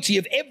am guilty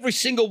of every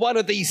single one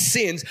of these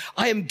sins.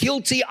 I am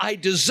guilty. I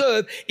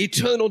deserve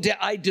eternal death.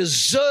 I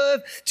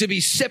deserve to be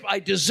separate. I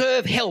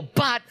deserve hell.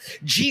 But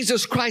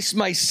Jesus Christ,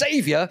 my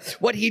Savior,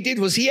 what he did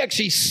was he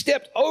actually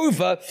stepped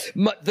over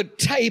the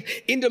tape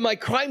into my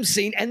crime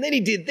scene, and then he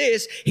did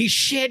this. He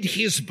shed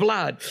his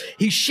blood.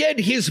 He shed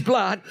his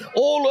blood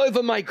all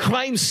over my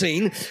crime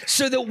scene,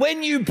 so that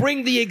when you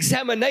bring the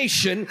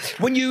examination,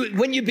 when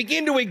you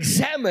begin to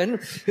examine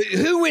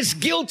who is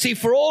guilty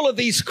for all of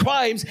these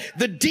crimes,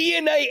 the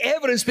DNA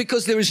evidence,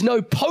 because there is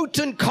no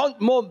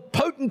more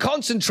potent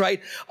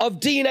concentrate of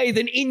DNA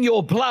than in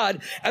your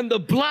blood, and the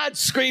blood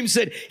screams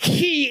that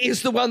he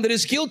is the one that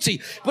is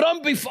guilty. But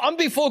I'm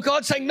before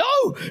God saying,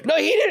 no, he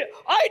did it.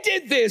 I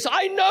did this.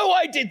 I know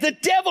I did. The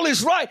devil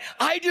is right.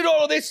 I did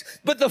all of this.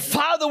 But the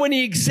Father, when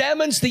he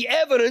examines the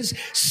evidence,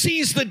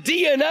 sees the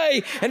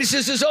DNA, and he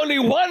says there's only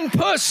one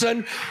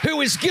person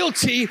who is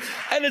guilty,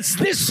 and it's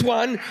this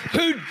one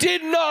who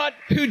did not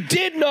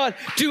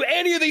do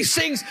any of these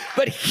things,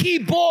 but he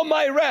bore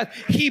my wrath.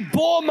 He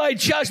bore my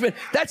judgment.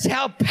 That's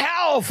how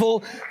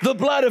powerful the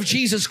blood of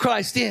Jesus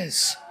Christ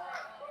is.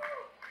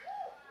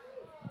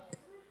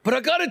 But I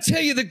got to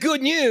tell you the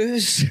good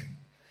news.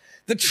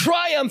 The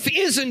triumph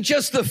isn't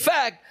just the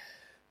fact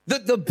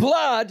that the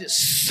blood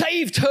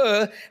saved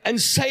her and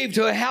saved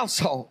her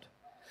household.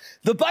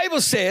 The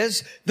Bible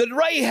says that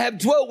Rahab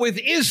dwelt with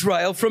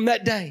Israel from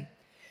that day.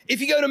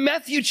 If you go to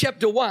Matthew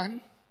chapter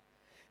 1,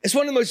 it's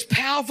one of the most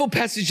powerful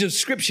passages of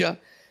Scripture.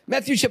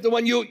 Matthew chapter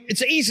 1,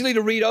 it's easily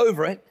to read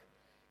over it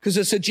because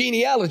it's a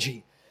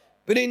genealogy.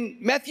 But in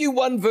Matthew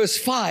 1 verse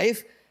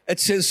 5, it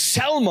says,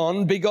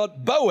 Salmon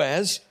begot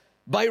Boaz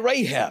by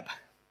Rahab.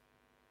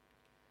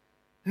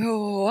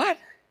 What?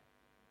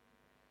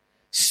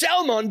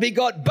 Salmon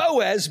begot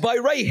Boaz by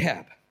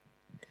Rahab.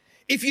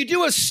 If you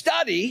do a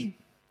study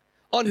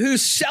on who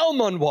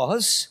Salmon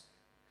was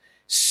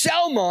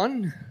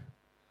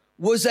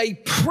a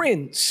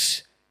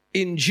prince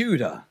in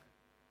Judah.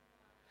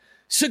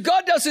 So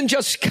God doesn't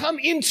just come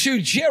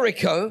into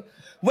Jericho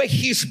where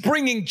he's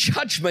bringing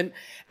judgment,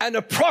 and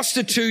a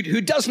prostitute who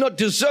does not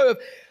deserve,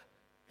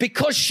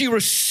 because she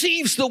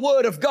receives the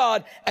word of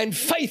God and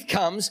faith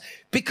comes,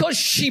 because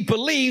she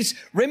believes.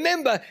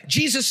 Remember,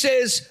 Jesus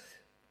says,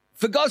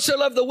 for God so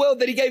loved the world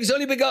that he gave his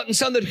only begotten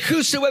son, that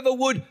whosoever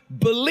would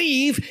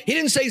believe, he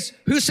didn't say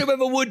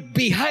whosoever would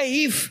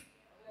behave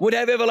would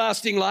have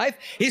everlasting life.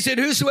 He said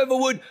whosoever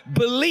would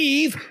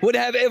believe would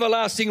have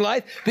everlasting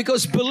life,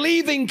 because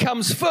believing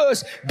comes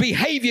first,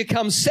 behavior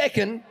comes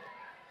second.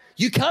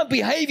 You can't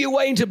behave your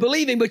way into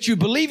believing, but you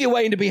believe your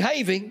way into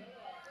behaving.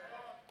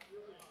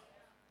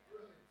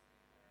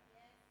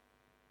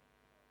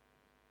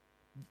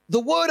 The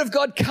word of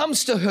God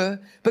comes to her,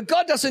 but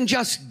God doesn't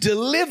just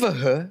deliver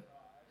her.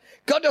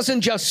 God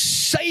doesn't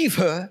just save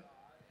her.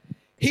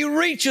 He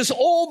reaches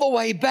all the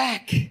way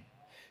back.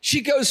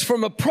 She goes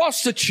from a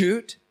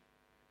prostitute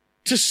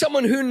to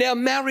someone who now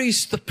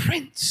marries the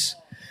prince.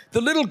 The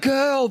little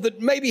girl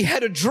that maybe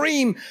had a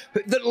dream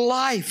that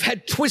life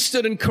had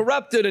twisted and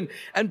corrupted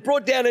and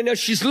brought down, and now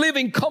she's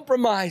living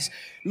compromised,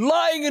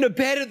 lying in a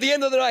bed at the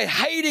end of the night,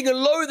 hating and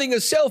loathing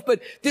herself,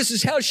 but this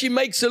is how she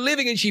makes a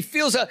living, and she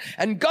feels her.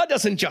 And God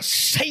doesn't just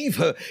save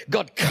her.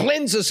 God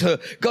cleanses her.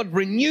 God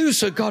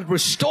renews her. God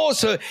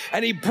restores her,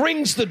 and he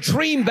brings the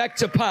dream back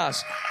to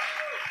pass.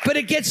 But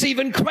it gets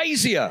even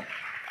crazier,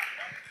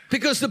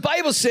 because the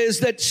Bible says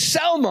that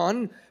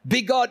Salmon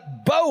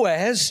begot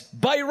Boaz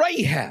by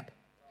Rahab.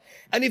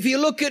 And if you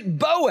look at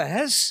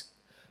Boaz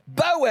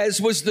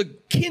was the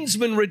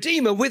kinsman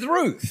redeemer with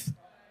Ruth.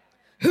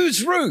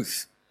 Who's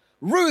Ruth?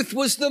 Ruth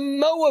was the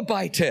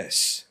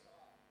Moabitess.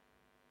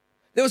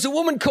 There was a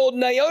woman called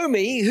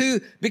Naomi who,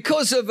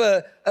 because of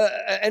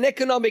an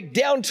economic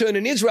downturn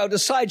in Israel,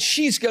 decides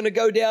she's going to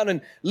go down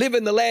and live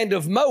in the land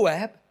of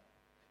Moab,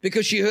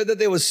 because she heard that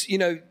there was,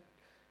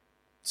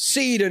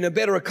 seed and a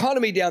better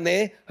economy down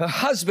there. Her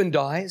husband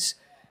dies,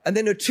 and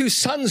then her two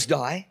sons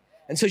die.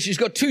 And so she's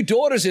got two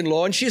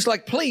daughters-in-law, and she's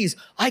like, please,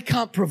 I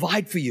can't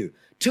provide for you.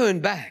 Turn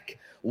back.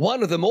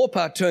 One of them,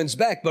 Orpah, turns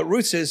back, but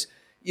Ruth says,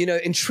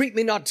 entreat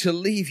me not to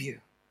leave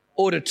you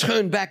or to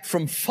turn back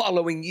from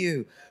following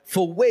you.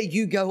 For where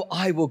you go,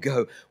 I will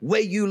go.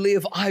 Where you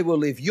live, I will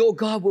live. Your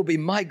God will be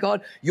my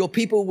God. Your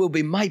people will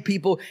be my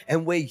people.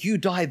 And where you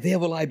die, there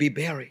will I be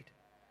buried.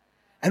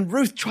 And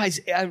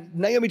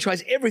Naomi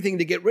tries everything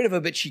to get rid of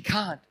her, but she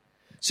can't.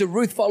 So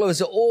Ruth follows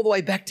her all the way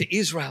back to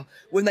Israel.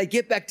 When they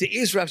get back to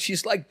Israel,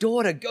 she's like,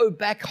 daughter, go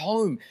back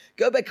home.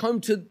 Go back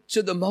home to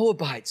the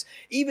Moabites.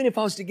 Even if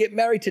I was to get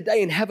married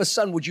today and have a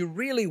son, would you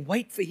really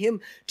wait for him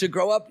to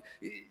grow up?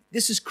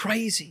 This is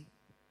crazy.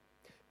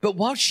 But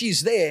while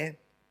she's there,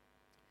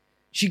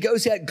 she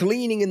goes out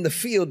gleaning in the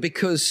field,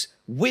 because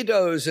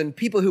widows and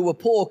people who were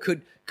poor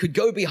could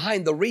go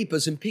behind the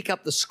reapers and pick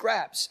up the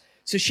scraps.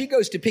 So she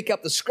goes to pick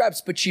up the scraps,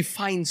 but she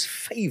finds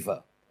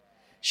favor.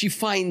 She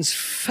finds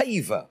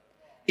favor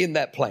in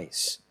that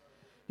place.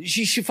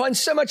 She finds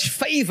so much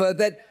favor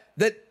that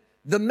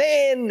the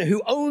man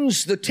who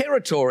owns the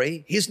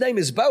territory, his name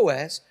is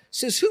Boaz,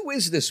 says, who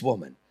is this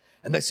woman?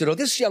 And they said, oh,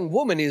 this young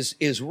woman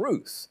is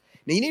Ruth.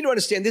 Now, you need to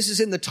understand, this is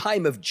in the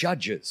time of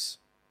Judges.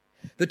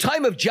 The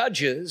time of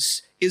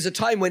Judges is a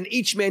time when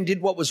each man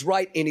did what was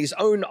right in his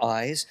own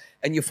eyes,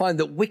 and you find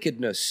that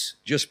wickedness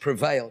just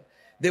prevailed.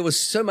 There was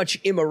so much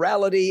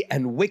immorality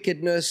and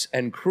wickedness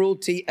and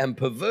cruelty and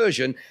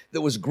perversion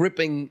that was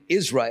gripping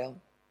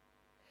Israel.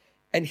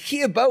 And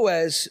here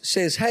Boaz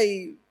says,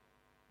 hey,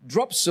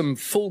 drop some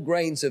full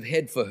grains of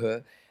head for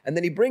her. And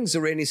then he brings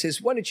her in. He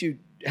says, why don't you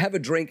have a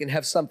drink and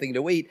have something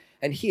to eat?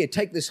 And here,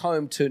 take this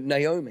home to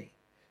Naomi.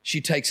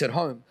 She takes it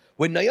home.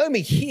 When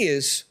Naomi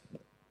hears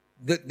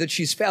that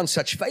she's found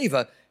such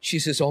favor, she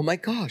says, oh my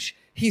gosh,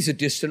 he's a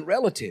distant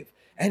relative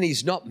and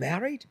he's not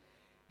married.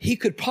 He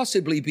could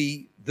possibly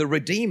be the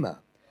Redeemer.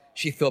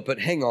 She thought, but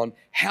hang on,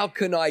 how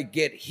can I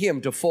get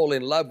him to fall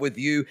in love with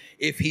you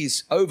if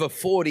he's over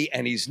 40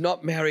 and he's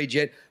not married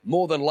yet?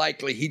 More than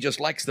likely, he just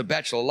likes the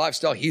bachelor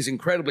lifestyle. He's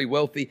incredibly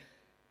wealthy.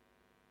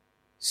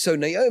 So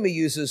Naomi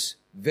uses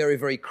very,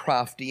 very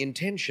crafty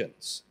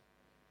intentions.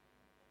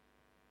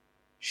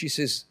 She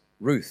says,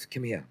 Ruth,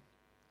 come here.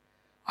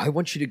 I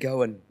want you to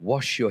go and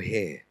wash your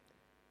hair,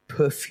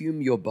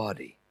 perfume your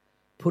body,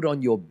 put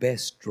on your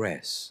best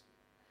dress,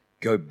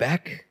 go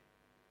back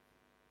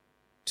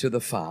to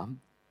the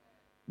farm.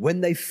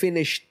 When they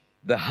finish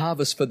the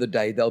harvest for the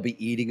day, they'll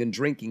be eating and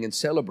drinking and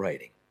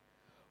celebrating.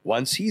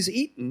 Once he's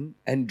eaten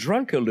and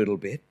drunk a little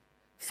bit,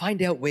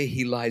 find out where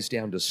he lies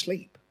down to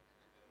sleep.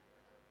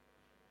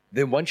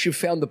 Then once you've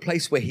found the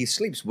place where he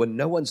sleeps, when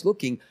no one's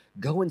looking,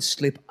 go and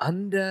slip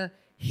under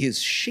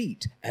his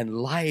sheet and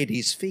lie at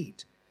his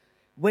feet.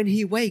 When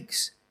he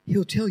wakes,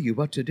 he'll tell you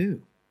what to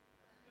do.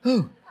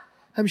 Oh,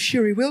 I'm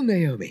sure he will,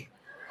 Naomi.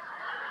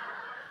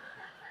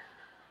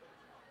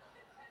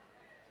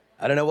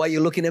 I don't know why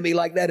you're looking at me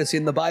like that. It's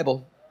in the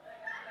Bible.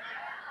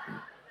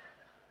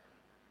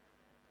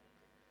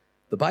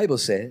 The Bible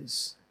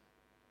says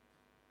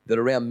that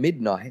around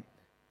midnight,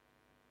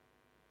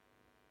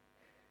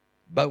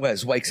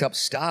 Boaz wakes up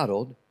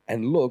startled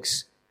and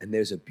looks, and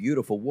there's a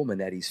beautiful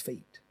woman at his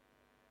feet.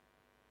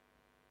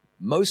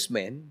 Most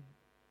men,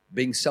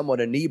 being somewhat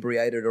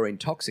inebriated or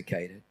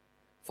intoxicated,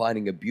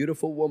 finding a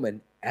beautiful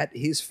woman at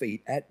his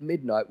feet at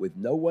midnight with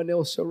no one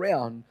else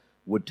around,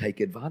 would take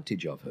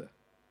advantage of her.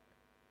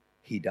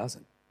 He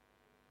doesn't.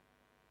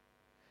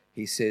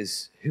 He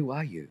says, who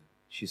are you?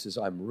 She says,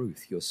 I'm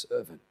Ruth, your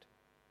servant.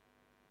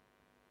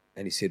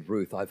 And he said,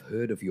 Ruth, I've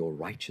heard of your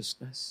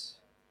righteousness.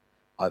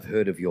 I've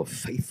heard of your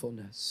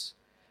faithfulness.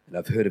 And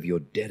I've heard of your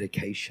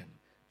dedication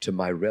to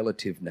my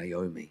relative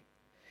Naomi.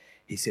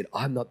 He said,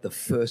 I'm not the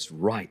first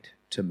right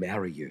to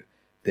marry you.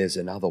 There's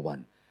another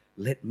one.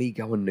 Let me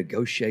go and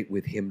negotiate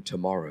with him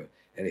tomorrow.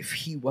 And if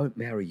he won't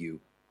marry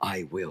you,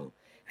 I will.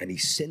 And he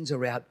sends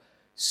her out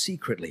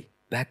secretly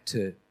back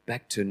to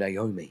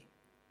Naomi.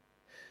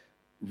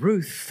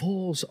 Ruth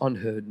falls on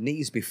her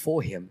knees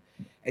before him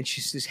and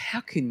she says, how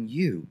can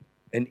you,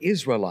 an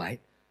Israelite,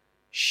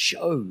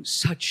 show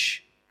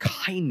such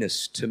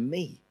kindness to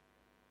me,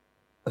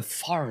 a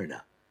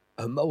foreigner,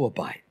 a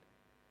Moabite?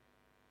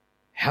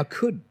 How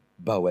could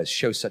Boaz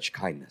show such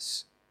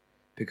kindness?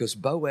 Because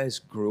Boaz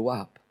grew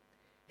up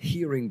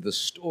hearing the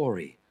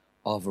story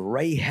of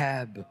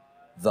Rahab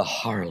the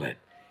harlot,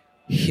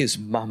 his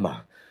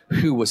mama,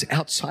 who was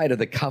outside of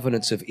the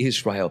covenants of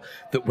Israel,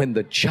 that when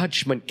the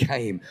judgment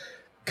came,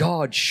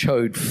 God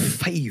showed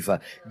favor,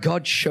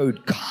 God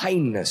showed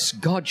kindness,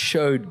 God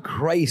showed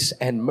grace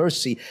and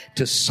mercy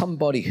to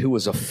somebody who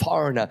was a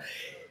foreigner.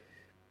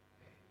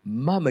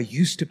 Mama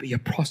used to be a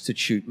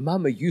prostitute.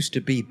 Mama used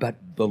to be, but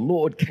the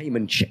Lord came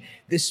and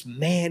this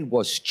man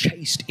was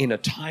chased in a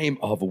time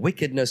of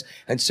wickedness,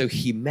 and so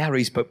he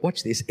marries. But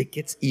watch this, it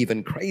gets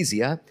even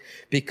crazier,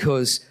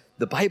 because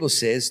the Bible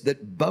says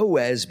that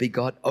Boaz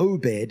begot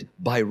Obed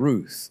by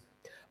Ruth.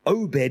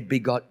 Obed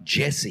begot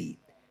Jesse.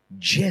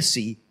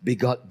 Jesse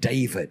begot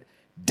David.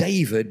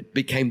 David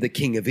became the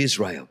king of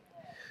Israel.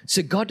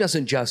 So God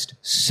doesn't just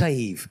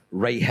save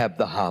Rahab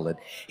the harlot.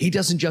 He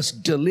doesn't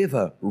just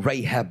deliver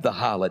Rahab the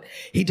harlot.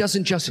 He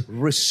doesn't just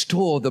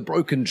restore the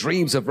broken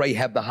dreams of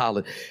Rahab the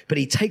harlot, but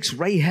he takes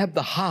Rahab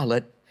the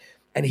harlot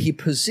and he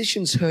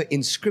positions her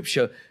in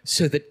Scripture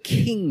so that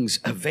kings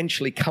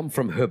eventually come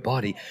from her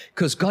body.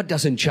 Because God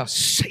doesn't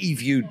just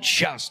save you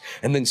just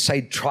and then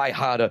say, try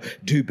harder,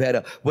 do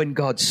better. When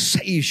God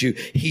saves you,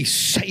 he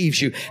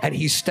saves you and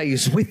he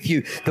stays with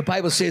you. The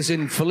Bible says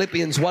in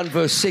Philippians 1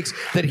 verse 6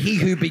 that he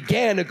who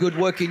began a good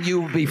work in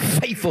you will be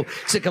faithful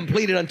to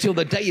complete it until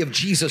the day of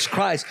Jesus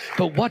Christ.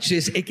 But watch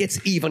this, it gets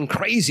even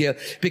crazier,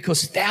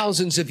 because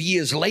thousands of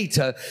years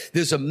later,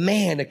 there's a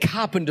man, a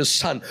carpenter's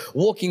son,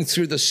 walking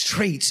through the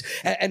streets,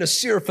 and a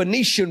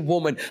Syrophoenician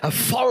woman, a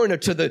foreigner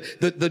to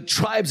the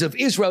tribes of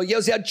Israel,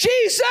 yells out,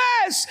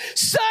 Jesus,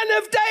 Son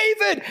of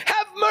David,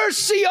 have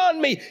mercy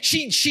on me.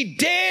 She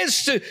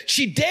dares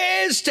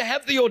to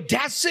have the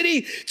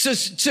audacity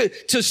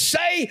to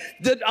say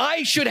that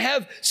I should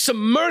have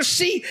some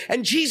mercy.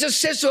 And Jesus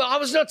says to her, I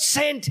was not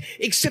sent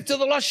except to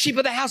the lost sheep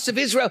of the house of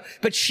Israel.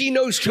 But she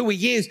knows who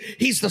he is.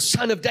 He's the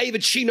Son of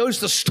David. She knows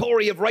the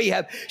story of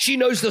Rahab. She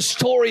knows the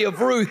story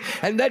of Ruth.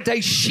 And that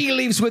day she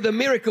leaves with a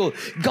miracle.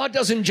 God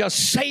doesn't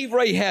just save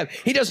Rahab.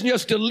 He doesn't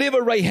just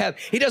deliver Rahab.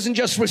 He doesn't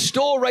just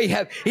restore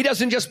Rahab. He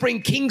doesn't just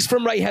bring kings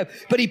from Rahab,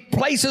 but he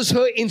places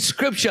her in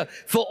Scripture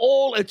for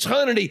all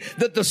eternity,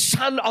 that the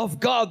Son of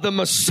God, the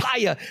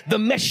Messiah, the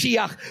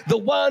Meshiach, the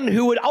one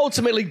who would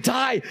ultimately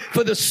die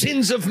for the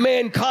sins of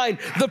mankind,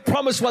 the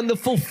promised one, the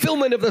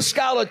fulfillment of the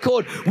Scarlet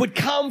Chord, would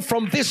come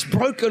from this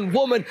broken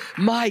woman.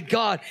 My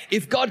God,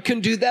 if God can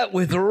do that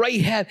with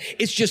Rahab,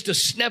 it's just a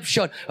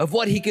snapshot of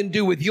what he can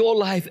do with your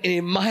life and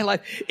in my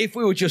life if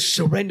we would just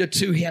surrender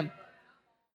to him.